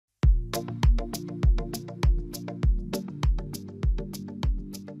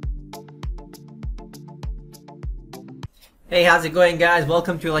Hey, how's it going, guys?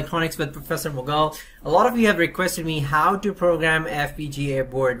 Welcome to Electronics with Professor Mughal. A lot of you have requested me how to program FPGA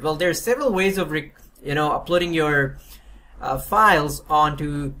board. Well, there are several ways of uploading your files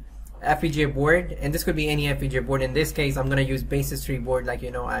onto FPGA board, and this could be any FPGA board. In this case, I'm going to use Basys 3 board like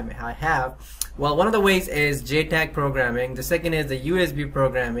I have. Well, one of the ways is JTAG programming. The second is the USB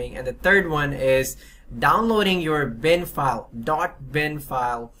programming, and the third one is downloading your bin file, .bin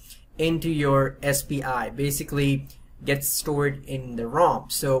file, into your SPI. Basically, gets stored in the ROM.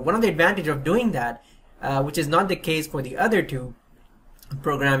 So one of the advantages of doing that, which is not the case for the other two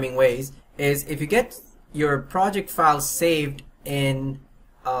programming ways, is if you get your project file saved in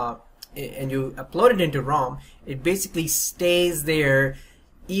and you upload it into ROM, it basically stays there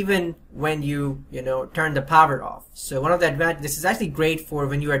even when you turn the power off. So one of the advantages, this is actually great for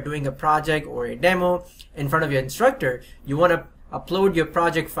when you are doing a project or a demo in front of your instructor. You want to upload your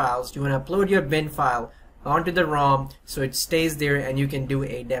project files, you want to upload your bin file onto the ROM so it stays there and you can do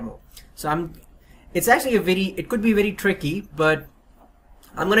a demo. So it's actually it could be very tricky, but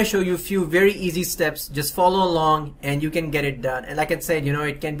I'm going to show you a few very easy steps. Just follow along and you can get it done. And like I said,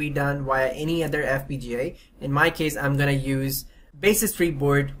 it can be done via any other FPGA. In my case, I'm going to use Basys 3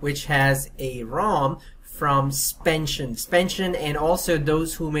 board, which has a ROM from Spension, and also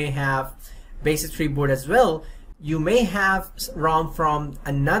those who may have Basys 3 board as well, you may have ROM from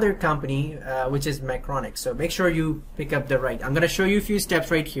another company, which is Macronics. So make sure you pick up the right. I'm going to show you a few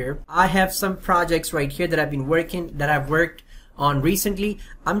steps right here. I have some projects right here that I've worked on recently.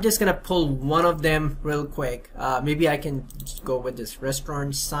 I'm just going to pull one of them real quick. Maybe I can just go with this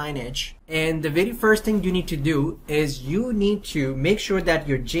restaurant signage. And the very first thing you need to do is you need to make sure that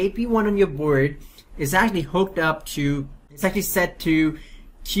your JP1 on your board is actually hooked up to, it's actually set to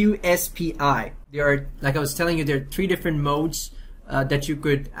QSPI. There are, like I was telling you, there are 3 different modes that you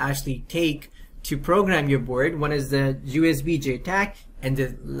could actually take to program your board. One is the USB JTAG, and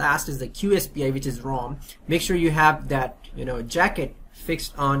the last is the QSPI, which is ROM. Make sure you have that jacket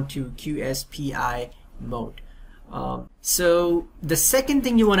fixed onto QSPI mode. So the second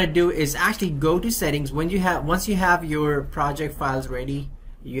thing you want to do is actually go to settings. Once you have your project files ready,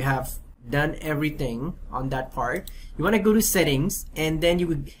 you have done everything on that part, you want to go to settings, and then you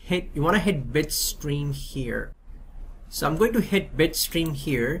want to hit bitstream here. So I'm going to hit bitstream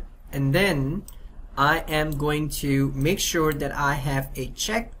here, and then I am going to make sure that I have a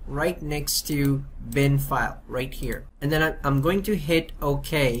check right next to bin file right here, and then I'm going to hit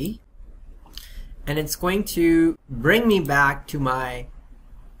OK, and it's going to bring me back to my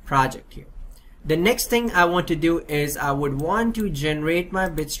project here. The next thing I want to do is I would want to generate my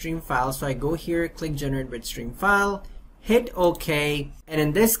bitstream file. So I go here, click generate bitstream file, hit OK, and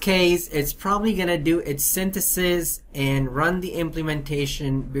in this case it's probably gonna do its synthesis and run the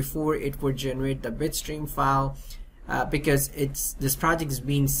implementation before it would generate the bitstream file, because this project has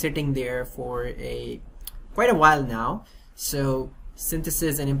been sitting there for quite a while now. So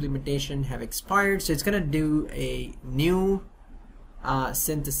synthesis and implementation have expired, so it's gonna do a new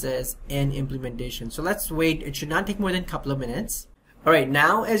synthesis and implementation. So let's wait. It should not take more than a couple of minutes. Alright,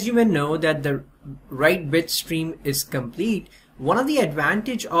 now as you may know that the right bitstream is complete, one of the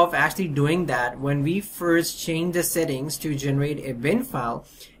advantage of actually doing that when we first change the settings to generate a bin file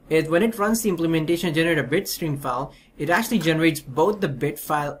is when it runs the implementation generate a bitstream file, it actually generates both the bit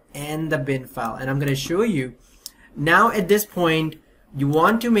file and the bin file. And I'm going to show you. Now at this point, you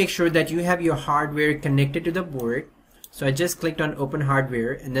want to make sure that you have your hardware connected to the board. So I just clicked on open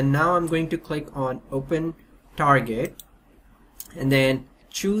hardware, and then now I'm going to click on open target, and then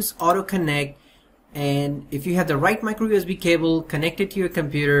choose auto connect. And if you have the right micro USB cable connected to your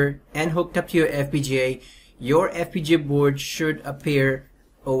computer and hooked up to your FPGA board should appear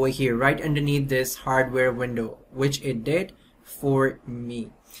over here right underneath this hardware window, which it did for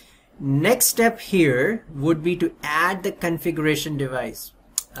me. Next step here would be to add the configuration device.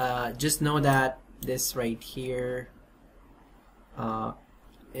 Just know that this right here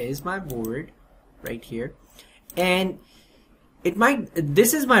is my board right here, and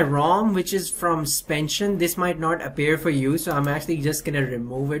this is my ROM, which is from Spension. This might not appear for you, so I'm actually just gonna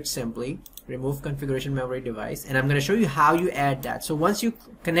remove it. Simply remove configuration memory device, and I'm gonna show you how you add that. So once you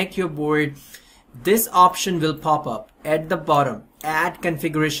connect your board, this option will pop up at the bottom, add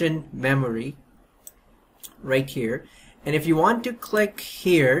configuration memory right here, and if you want to click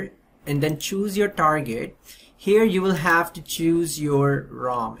here and then choose your target, here you will have to choose your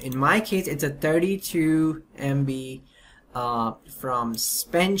ROM. In my case, it's a 32 MB from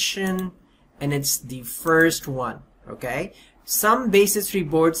Spension, and it's the first one. Okay, some Basys 3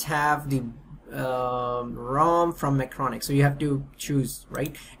 boards have the ROM from Mechatronics. So you have to choose,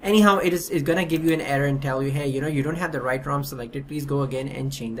 right? Anyhow, it's gonna give you an error and tell you, hey, you don't have the right ROM selected. Please go again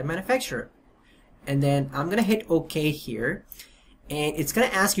and change the manufacturer. And then I'm gonna hit OK here, and it's gonna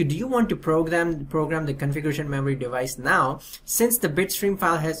ask you, do you want to program the configuration memory device now? Since the bitstream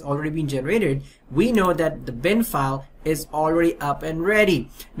file has already been generated, we know that the bin file is already up and ready.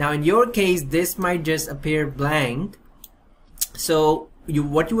 Now in your case, this might just appear blank. So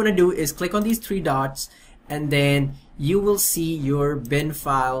what you want to do is click on these three dots, and then you will see your bin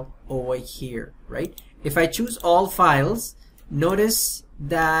file over here, right? If I choose all files, notice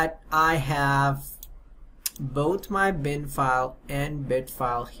that I have both my bin file and bit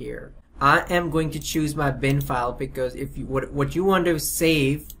file here. I am going to choose my bin file because if you, what you want to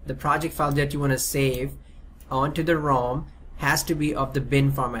save, the project file that you want to save onto the ROM has to be of the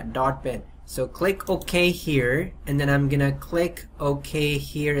bin format, .bin. So click OK here, and then I'm gonna click OK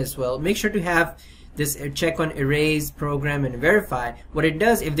here as well. Make sure to have this check on erase, program, and verify. What it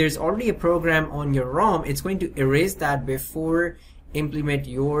does, if there's already a program on your ROM, it's going to erase that before implement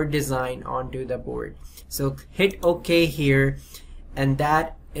your design onto the board. So hit OK here, and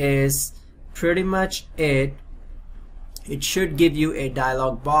that is pretty much it. It should give you a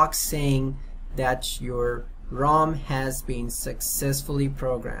dialog box saying that your ROM has been successfully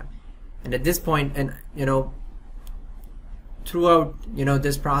programmed. And at this point, and throughout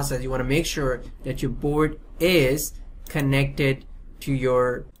this process, you want to make sure that your board is connected to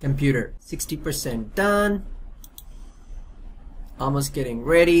your computer. 60% done, almost getting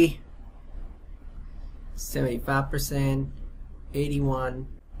ready, 75%, 81,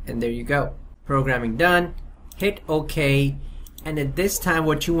 and there you go. Programming done. Hit OK, and at this time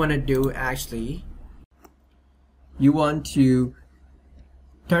what you want to do, actually, you want to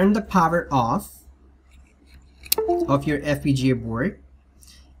turn the power off of your FPGA board,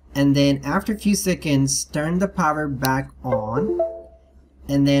 and then after a few seconds turn the power back on,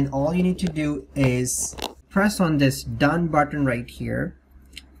 and then all you need to do is press on this done button right here.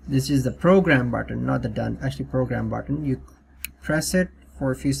 This is the program button, not the done, actually program button. You press it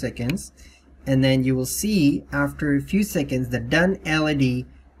for a few seconds, and then you will see after a few seconds the done LED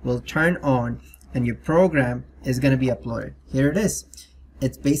will turn on and your program is going to be uploaded. Here it is.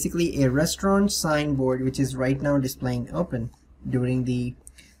 It's basically a restaurant signboard which is right now displaying open during the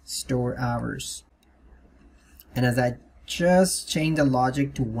store hours. And as I just change the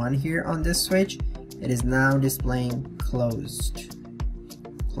logic to 1 here on this switch, it is now displaying closed.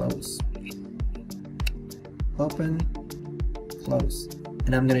 Close. Open. Close.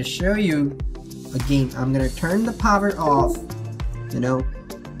 And I'm going to show you again. I'm going to turn the power off,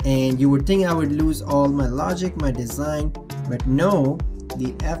 and you would think I would lose all my logic, my design, but no.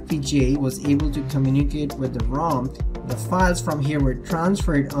 The FPGA was able to communicate with the ROM. The files from here were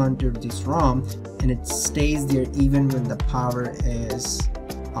transferred onto this ROM, and it stays there even when the power is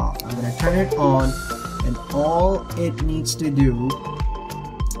off. I'm going to turn it on, and all it needs to do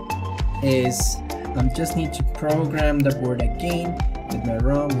is I just need to program the board again with my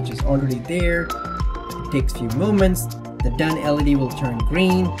ROM, which is already there. It takes a few moments. The done LED will turn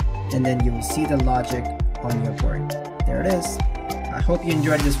green, and then you will see the logic on your board. There it is. I hope you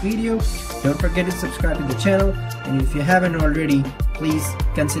enjoyed this video. Don't forget to subscribe to the channel, and if you haven't already, please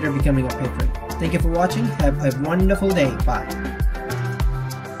consider becoming a patron. Thank you for watching. Have a wonderful day. Bye.